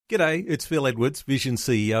G'day, it's Phil Edwards, Vision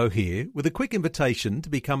CEO here, with a quick invitation to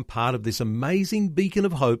become part of this amazing beacon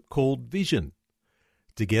of hope called Vision.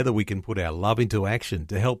 Together we can put our love into action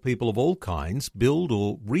to help people of all kinds build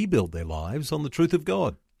or rebuild their lives on the truth of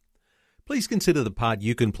God. Please consider the part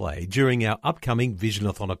you can play during our upcoming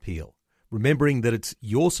Visionathon appeal, remembering that it's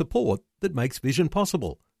your support that makes Vision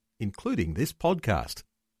possible, including this podcast.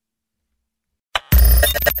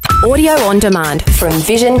 Audio on demand from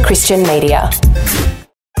Vision Christian Media.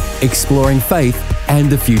 Exploring faith and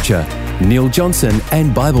the future. Neil Johnson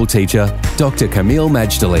and Bible teacher Dr. Kameel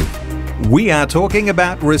Majdali. We are talking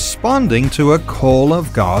about responding to a call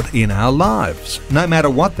of God in our lives, no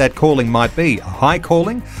matter what that calling might be, a high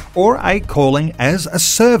calling or a calling as a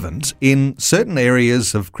servant in certain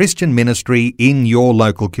areas of Christian ministry in your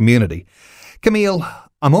local community. Kameel,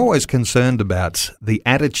 I'm always concerned about the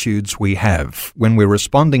attitudes we have when we're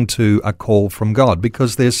responding to a call from God,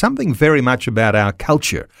 because there's something very much about our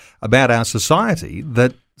culture, about our society,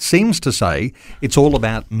 that seems to say it's all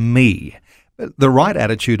about me. The right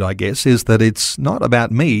attitude, I guess, is that it's not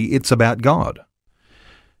about me, it's about God.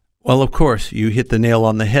 Well, of course, you hit the nail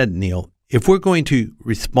on the head, Neil. If we're going to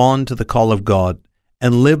respond to the call of God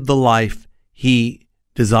and live the life He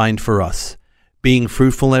designed for us, being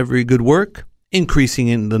fruitful in every good work, increasing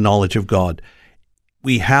in the knowledge of God,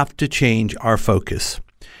 we have to change our focus.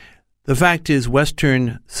 The fact is,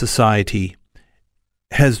 Western society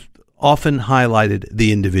has often highlighted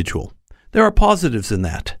the individual. There are positives in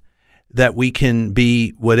that we can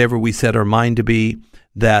be whatever we set our mind to be,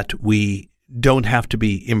 that we don't have to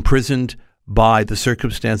be imprisoned by the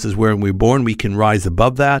circumstances wherein we're born. We can rise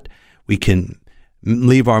above that. We can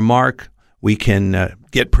leave our mark. We can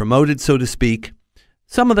get promoted, so to speak.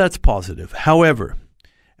 Some of that's positive. However,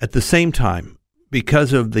 at the same time,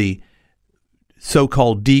 because of the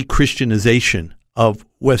so-called de-Christianization of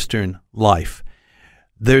Western life,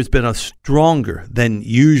 there's been a stronger than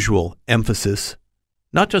usual emphasis,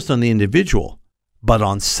 not just on the individual, but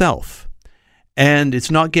on self. And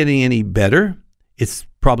it's not getting any better. It's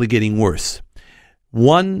probably getting worse.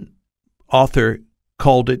 One author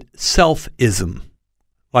called it selfism,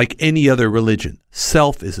 like any other religion.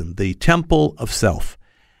 Selfism, the temple of self.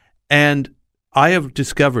 And I have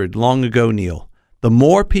discovered long ago, Neil, the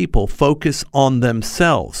more people focus on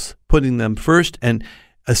themselves, putting them first and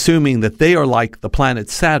assuming that they are like the planet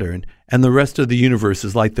Saturn and the rest of the universe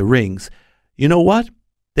is like the rings, you know what?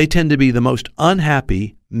 They tend to be the most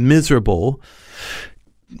unhappy, miserable,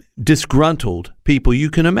 disgruntled people you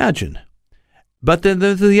can imagine. But then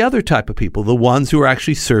there's the other type of people, the ones who are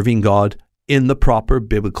actually serving God in the proper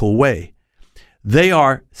biblical way. They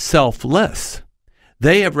are selfless.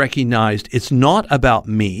 They have recognized it's not about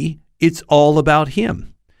me, it's all about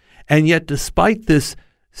Him. And yet, despite this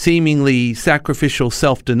seemingly sacrificial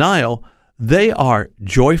self-denial, they are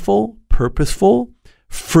joyful, purposeful,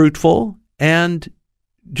 fruitful, and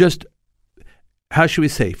just, how should we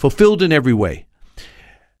say, fulfilled in every way.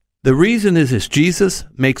 The reason is this: Jesus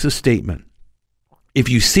makes a statement. If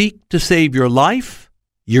you seek to save your life,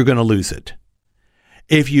 you're going to lose it.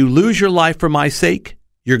 If you lose your life for my sake,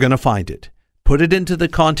 you're going to find it. Put it into the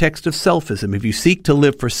context of selfism. If you seek to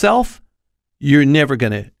live for self, you're never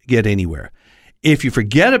going to get anywhere. If you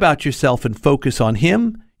forget about yourself and focus on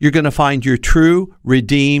Him, you're going to find your true,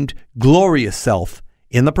 redeemed, glorious self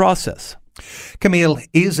in the process. Kameel,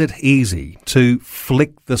 is it easy to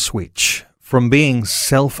flick the switch from being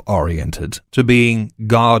self-oriented to being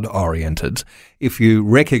God-oriented if you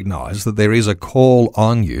recognize that there is a call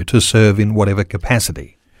on you to serve in whatever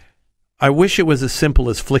capacity? I wish it was as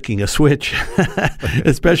simple as flicking a switch,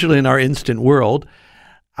 especially in our instant world.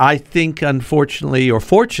 I think, unfortunately, or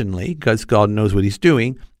fortunately, because God knows what He's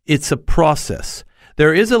doing, it's a process.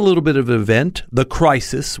 There is a little bit of an event, the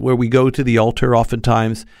crisis, where we go to the altar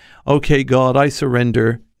oftentimes. Okay, God, I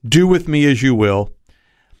surrender. Do with me as you will.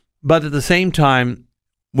 But at the same time,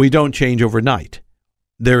 we don't change overnight.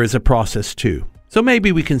 There is a process too. So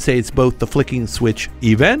maybe we can say it's both the flicking switch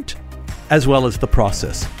event as well as the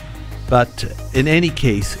process. But in any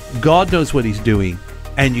case, God knows what He's doing,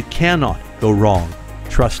 and you cannot go wrong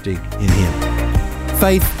trusting in Him.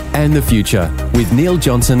 Faith and the Future with Neil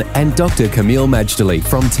Johnson and Dr. Kameel Majdali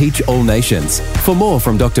from Teach All Nations. For more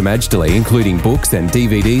from Dr. Majdali, including books and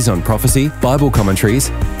DVDs on prophecy, Bible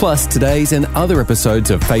commentaries, plus today's and other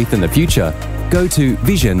episodes of Faith and the Future, go to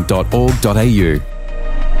vision.org.au.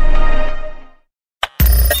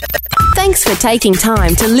 Thanks for taking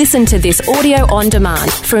time to listen to this audio on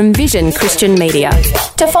demand from Vision Christian Media.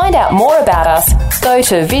 To find out more about us, go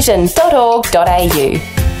to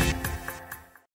vision.org.au.